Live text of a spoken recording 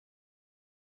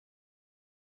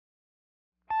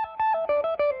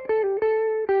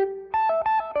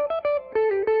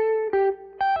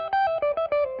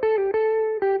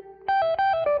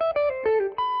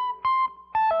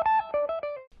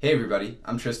Hey everybody,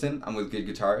 I'm Tristan, I'm with Good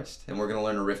Guitarist, and we're going to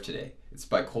learn a riff today. It's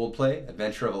by Coldplay,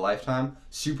 Adventure of a Lifetime.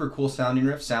 Super cool sounding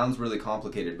riff, sounds really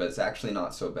complicated, but it's actually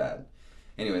not so bad.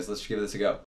 Anyways, let's give this a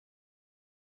go.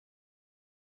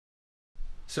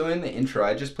 So in the intro,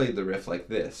 I just played the riff like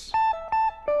this.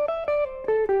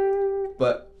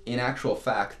 But in actual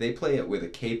fact, they play it with a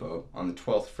capo on the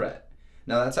 12th fret.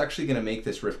 Now that's actually going to make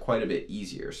this riff quite a bit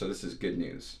easier, so this is good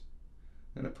news.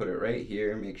 I'm going to put it right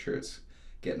here, make sure it's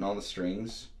getting all the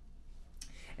strings.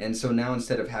 And so now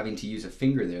instead of having to use a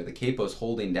finger there, the capo's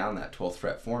holding down that 12th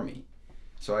fret for me.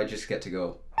 So I just get to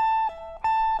go,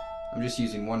 I'm just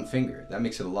using one finger. That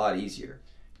makes it a lot easier.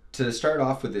 To start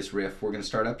off with this riff, we're going to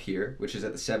start up here, which is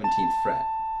at the 17th fret.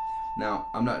 Now,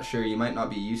 I'm not sure, you might not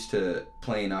be used to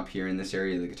playing up here in this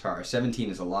area of the guitar.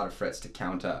 17 is a lot of frets to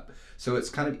count up. So it's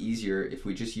kind of easier if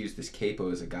we just use this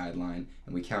capo as a guideline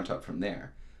and we count up from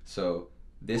there. So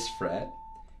this fret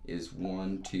is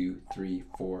 1, 2, 3,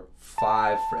 4,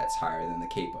 5 frets higher than the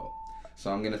capo.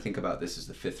 So I'm going to think about this as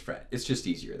the 5th fret. It's just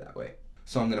easier that way.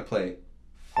 So I'm going to play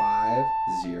 5,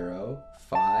 0,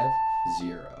 5,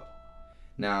 0.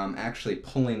 Now I'm actually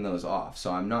pulling those off,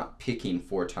 so I'm not picking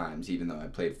 4 times even though I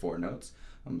played 4 notes.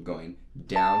 I'm going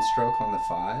downstroke on the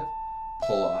 5,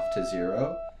 pull off to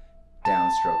 0,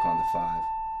 downstroke on the 5,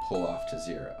 pull off to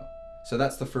 0. So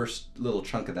that's the first little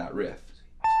chunk of that riff.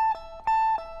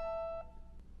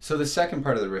 So the second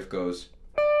part of the riff goes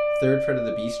 3rd fret of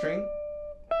the B string,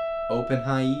 open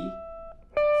high E,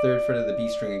 3rd fret of the B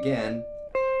string again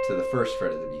to the 1st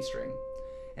fret of the B string.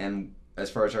 And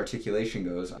as far as articulation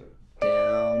goes,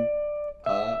 down,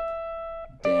 up,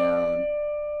 down,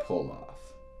 pull off.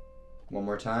 One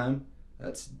more time.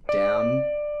 That's down,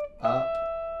 up,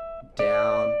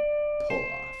 down, pull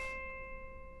off.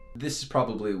 This is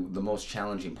probably the most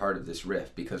challenging part of this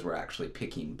riff because we're actually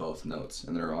picking both notes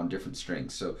and they're on different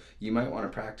strings. So you might want to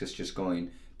practice just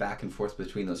going back and forth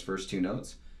between those first 2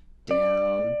 notes.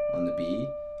 Down on the B,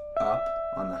 up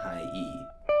on the high E.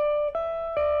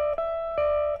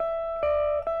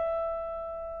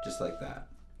 Just like that.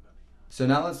 So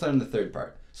now let's learn the third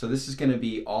part. So this is going to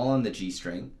be all on the G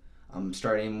string. I'm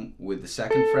starting with the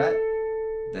 2nd fret,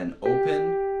 then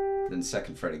open, then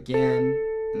 2nd fret again,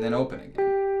 and then open again.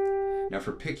 Now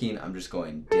for picking, I'm just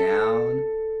going down,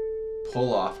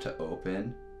 pull off to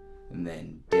open, and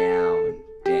then down,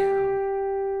 down.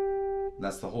 And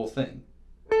that's the whole thing.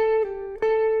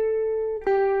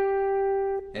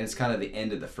 And it's kind of the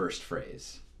end of the first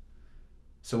phrase.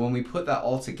 So when we put that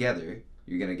all together,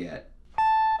 you're going to get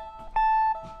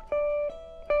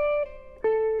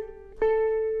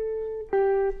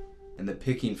and the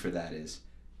picking for that is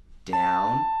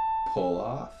down, pull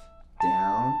off,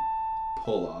 down,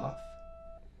 pull off,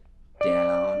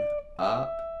 down,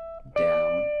 up,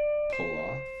 down, pull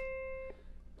off,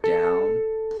 down,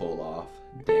 pull off,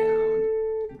 down,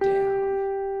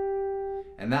 down.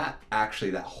 And that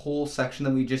whole section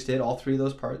that we just did, all 3 of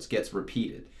those parts, gets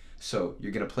repeated. So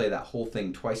you're going to play that whole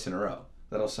thing twice in a row.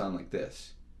 That'll sound like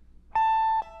this.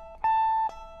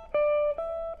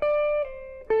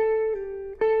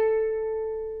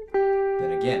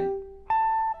 Then again.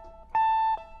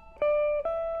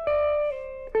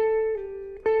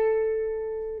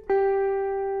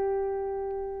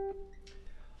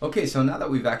 Okay, so now that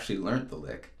we've actually learned the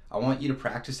lick, I want you to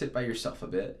practice it by yourself a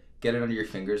bit, get it under your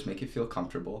fingers, make it feel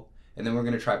comfortable, and then we're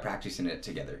going to try practicing it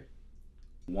together.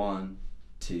 1,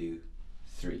 2,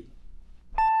 3.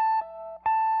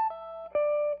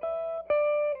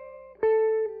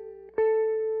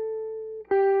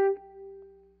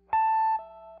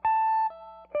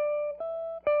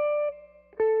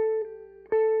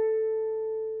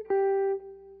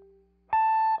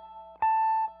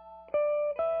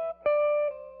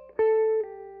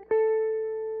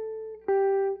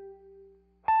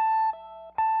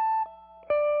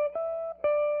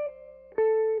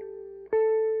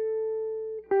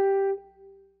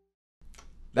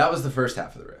 That was the first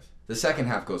half of the riff. The second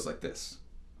half goes like this.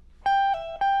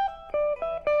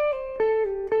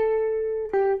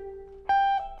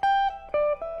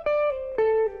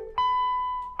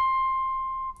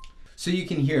 So you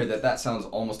can hear that that sounds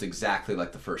almost exactly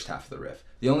like the first half of the riff.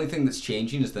 The only thing that's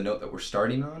changing is the note that we're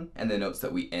starting on and the notes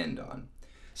that we end on.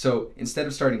 So instead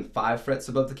of starting 5 frets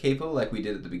above the capo like we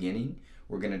did at the beginning,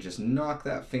 we're going to just knock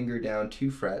that finger down 2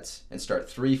 frets and start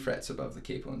 3 frets above the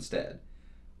capo instead.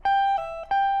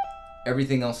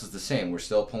 Everything else is the same. We're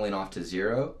still pulling off to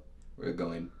 0. We're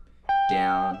going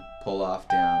down, pull off,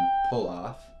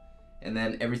 and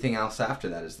then everything else after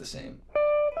that is the same.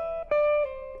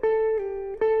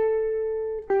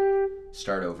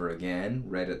 Start over again,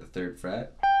 right at the 3rd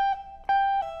fret.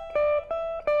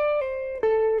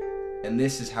 And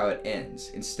this is how it ends.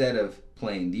 Instead of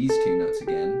playing these two notes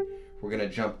again, we're going to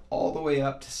jump all the way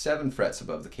up to 7 frets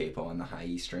above the capo on the high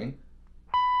E string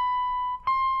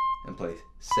and play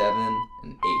 7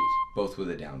 and 8, both with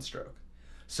a downstroke.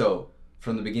 So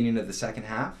from the beginning of the second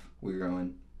half, we're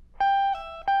going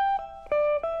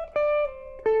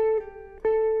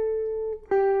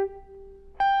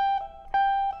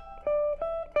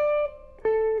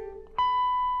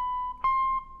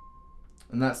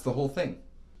and that's the whole thing.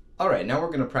 Alright, now we're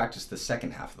going to practice the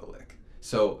second half of the lick.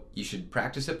 So you should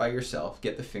practice it by yourself,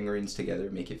 get the fingerings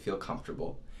together, make it feel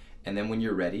comfortable, and then when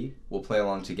you're ready, we'll play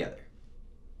along together.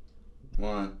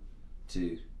 1,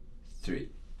 2, 3.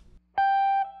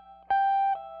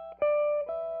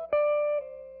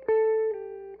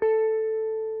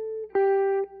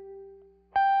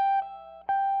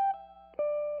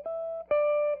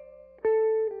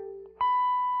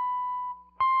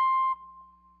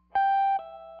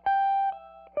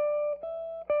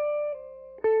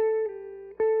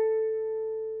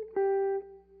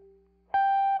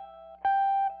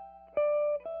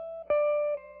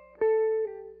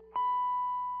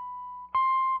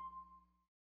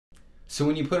 So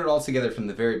when you put it all together from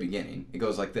the very beginning, it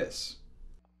goes like this.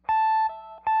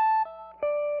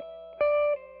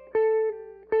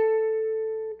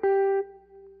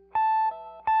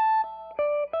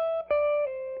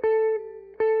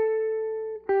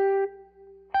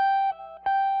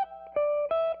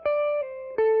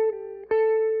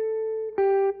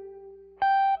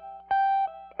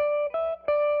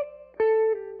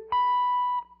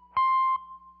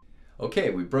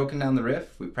 Okay, we've broken down the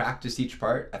riff, we practiced each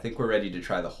part. I think we're ready to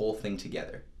try the whole thing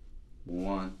together.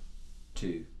 1,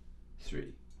 2,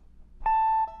 3.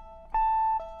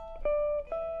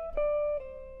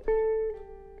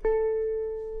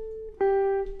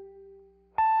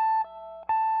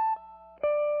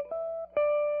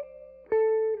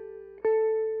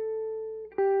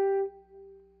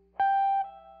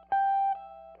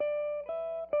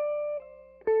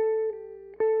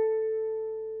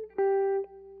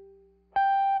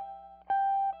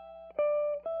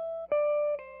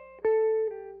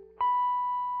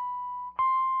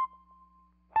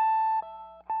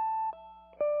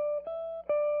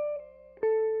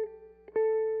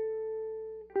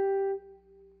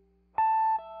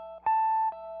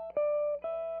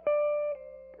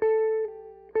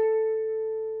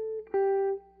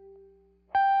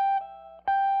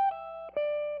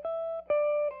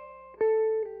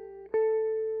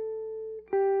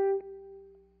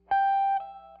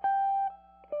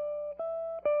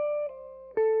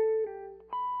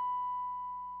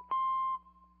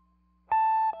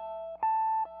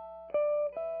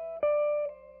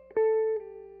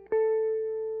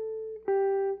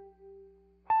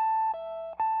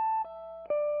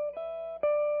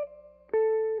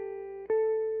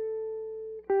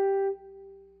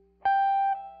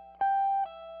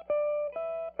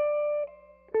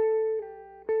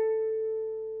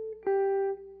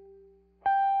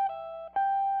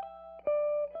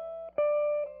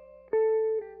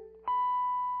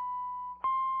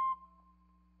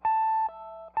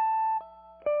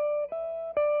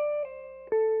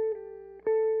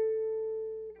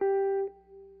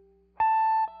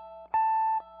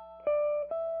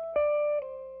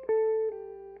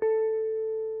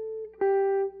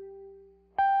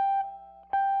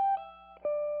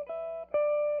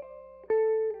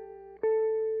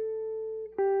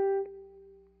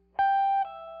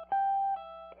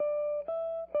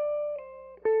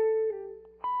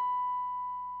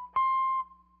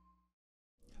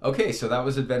 Okay, so that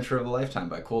was Adventure of a Lifetime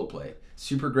by Coldplay.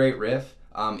 Super great riff.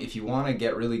 If you want to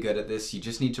get really good at this, you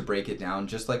just need to break it down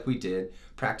just like we did.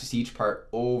 Practice each part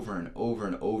over and over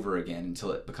and over again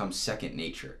until it becomes second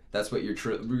nature. That's what you're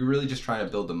really just trying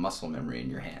to build the muscle memory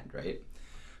in your hand, right?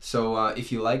 So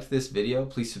if you liked this video,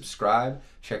 please subscribe.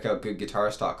 Check out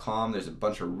goodguitarist.com. There's a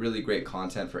bunch of really great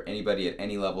content for anybody at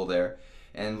any level there.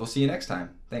 And we'll see you next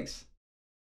time. Thanks.